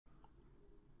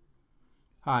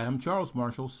Hi, I'm Charles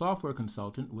Marshall, Software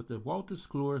Consultant with the Wolters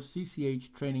Kluwer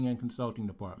CCH Training and Consulting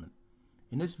Department.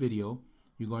 In this video,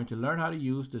 you're going to learn how to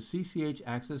use the CCH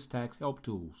Axcess Tax Help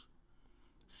Tools.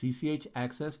 CCH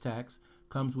Axcess Tax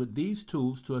comes with these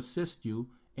tools to assist you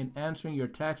in answering your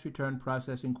tax return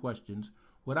processing questions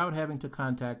without having to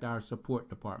contact our support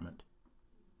department.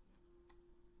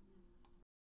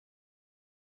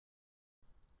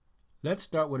 Let's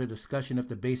start with a discussion of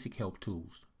the basic help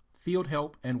tools, Field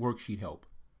Help and Worksheet Help.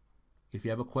 If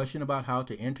you have a question about how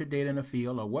to enter data in a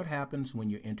field or what happens when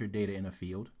you enter data in a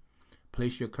field,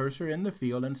 place your cursor in the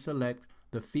field and select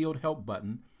the Field Help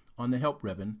button on the Help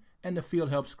ribbon and the Field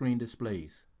Help screen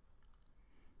displays.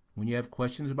 When you have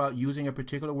questions about using a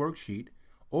particular worksheet,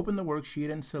 open the worksheet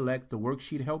and select the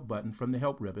Worksheet Help button from the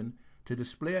Help ribbon to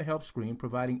display a help screen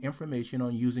providing information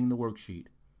on using the worksheet.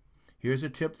 Here's a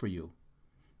tip for you.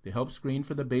 The help screen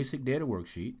for the basic data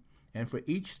worksheet and for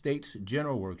each state's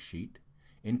general worksheet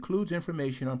includes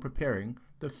information on preparing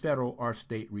the federal or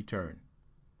state return.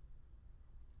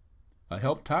 A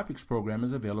Help Topics program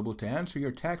is available to answer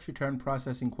your tax return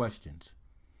processing questions.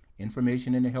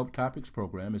 Information in the Help Topics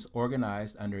program is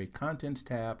organized under a Contents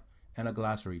tab and a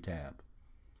Glossary tab.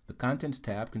 The Contents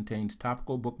tab contains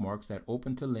topical bookmarks that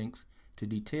open to links to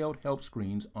detailed help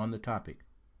screens on the topic.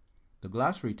 The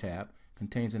Glossary tab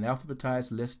contains an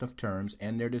alphabetized list of terms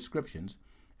and their descriptions,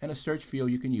 and a search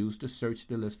field you can use to search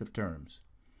the list of terms.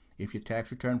 If your tax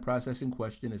return processing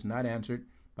question is not answered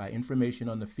by information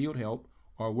on the Field Help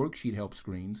or Worksheet Help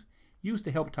screens, use the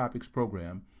Help Topics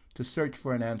program to search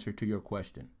for an answer to your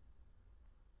question.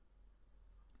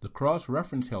 The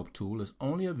Cross-Reference Help tool is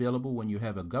only available when you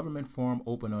have a government form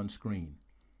open on screen.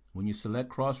 When you select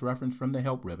Cross-Reference from the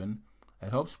Help ribbon,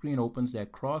 a help screen opens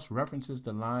that cross-references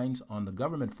the lines on the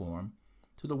government form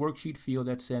to the worksheet field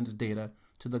that sends data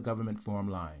to the government form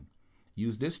line.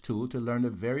 Use this tool to learn the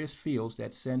various fields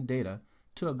that send data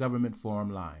to a government form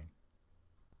line.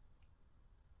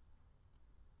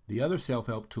 The other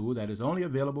self-help tool that is only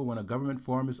available when a government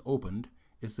form is opened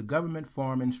is the Government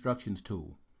Form Instructions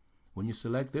tool. When you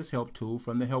select this help tool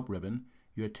from the Help ribbon,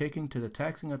 you are taken to the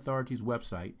taxing authority's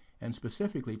website and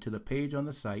specifically to the page on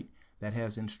the site that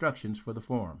has instructions for the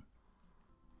form.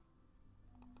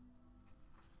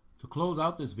 To close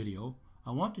out this video,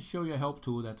 I want to show you a help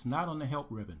tool that's not on the Help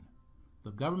ribbon.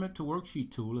 The Government to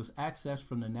Worksheet tool is accessed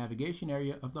from the navigation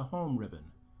area of the Home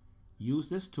ribbon. Use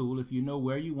this tool if you know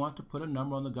where you want to put a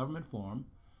number on the government form,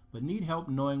 but need help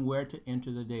knowing where to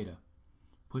enter the data.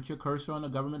 Put your cursor on the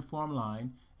government form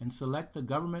line and select the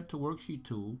Government to Worksheet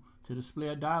tool to display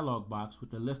a dialog box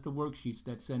with a list of worksheets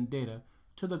that send data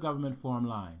to the government form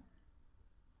line.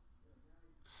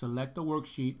 Select the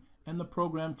worksheet and the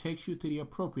program takes you to the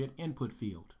appropriate input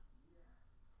field.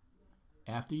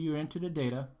 After you enter the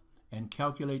data and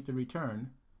calculate the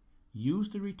return, use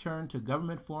the Return to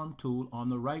Government Form tool on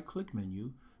the right-click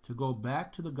menu to go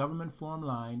back to the government form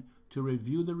line to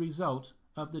review the results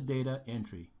of the data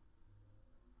entry.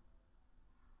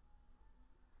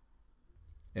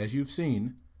 As you've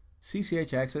seen,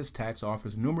 CCH Axcess Tax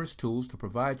offers numerous tools to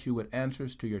provide you with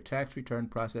answers to your tax return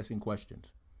processing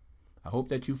questions. I hope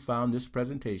that you found this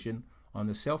presentation on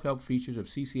the self-help features of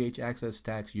CCH Axcess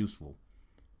Tax useful.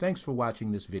 Thanks for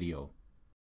watching this video.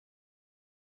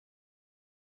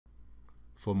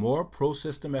 For more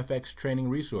ProSystem FX training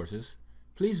resources,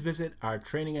 please visit our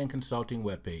Training and Consulting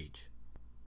webpage.